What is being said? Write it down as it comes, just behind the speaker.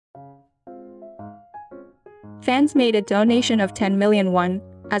fans made a donation of 10 million won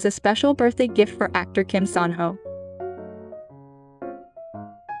as a special birthday gift for actor Kim Seon-ho.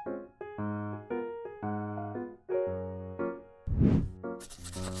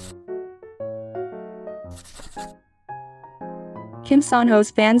 Kim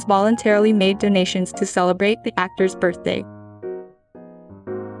Seon-ho's fans voluntarily made donations to celebrate the actor's birthday.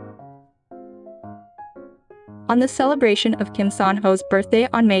 On the celebration of Kim Seon-ho's birthday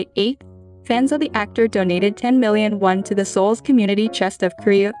on May 8, fans of the actor donated 10 million won to the Seoul's Community Chest of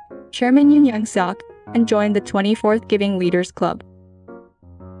Korea, Chairman Yoon Young-seok, and joined the 24th Giving Leaders Club.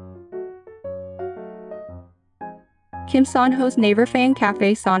 Kim Seon-ho's neighbor fan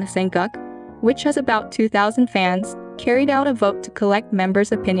cafe SEONHO, which has about 2,000 fans, carried out a vote to collect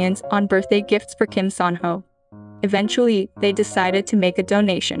members' opinions on birthday gifts for Kim Seon-ho. Eventually, they decided to make a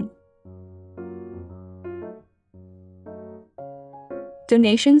donation.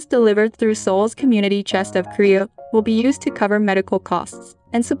 Donations delivered through Seoul's Community Chest of Korea will be used to cover medical costs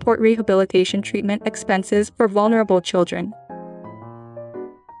and support rehabilitation treatment expenses for vulnerable children.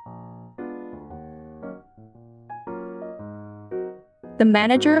 The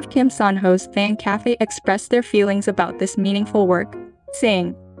manager of Kim Seon-ho's fan cafe expressed their feelings about this meaningful work,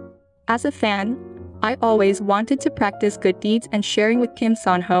 saying, "As a fan, I always wanted to practice good deeds and sharing with Kim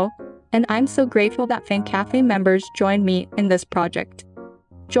Seon-ho, and I'm so grateful that fan cafe members joined me in this project.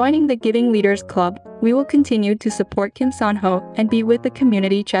 Joining the Giving Leaders Club, we will continue to support Kim Seon-ho and be with the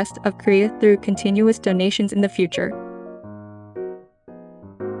Community Chest of Korea through continuous donations in the future."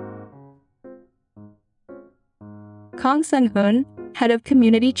 Kang Sung-hoon, head of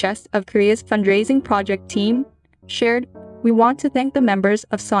Community Chest of Korea's fundraising project team, shared, "We want to thank the members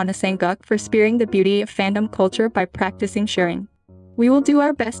of SEONHO for spearing the beauty of fandom culture by practicing sharing. We will do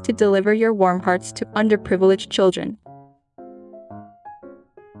our best to deliver your warm hearts to underprivileged children."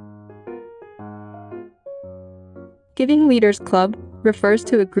 Giving Leaders Club refers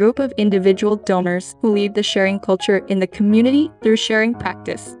to a group of individual donors who lead the sharing culture in the community through sharing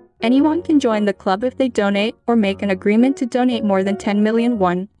practice. Anyone can join the club if they donate or make an agreement to donate more than 10 million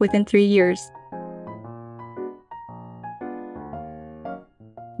won within 3 years.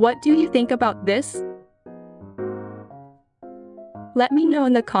 What do you think about this? Let me know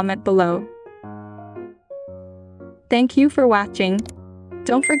in the comment below. Thank you for watching.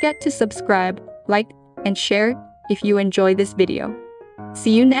 Don't forget to subscribe, like, and share if you enjoy this video.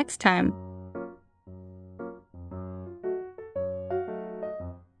 See you next time.